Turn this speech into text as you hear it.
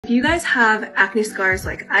you guys have acne scars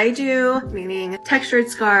like I do, meaning textured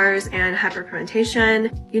scars and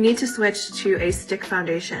hyperpigmentation, you need to switch to a stick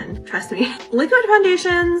foundation. Trust me. Liquid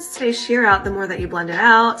foundations, they sheer out the more that you blend it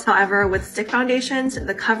out. However, with stick foundations,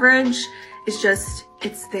 the coverage is just,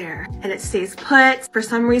 it's there and it stays put for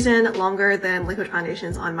some reason longer than liquid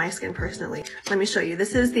foundations on my skin personally. Let me show you.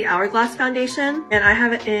 This is the Hourglass foundation and I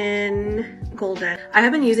have it in golden. I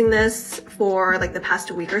have been using this for like the past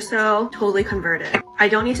week or so, totally converted. I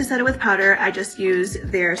don't need to set it with powder. I just use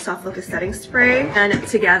their soft focus setting spray and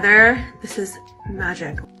together, this is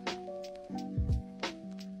magic.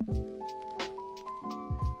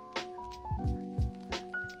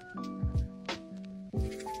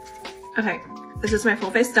 Okay, this is my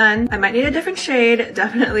full face done. I might need a different shade,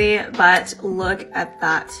 definitely, but look at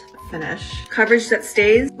that finish. Coverage that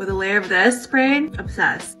stays with a layer of this spray,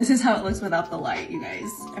 obsessed. This is how it looks without the light, you guys.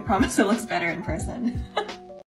 I promise it looks better in person.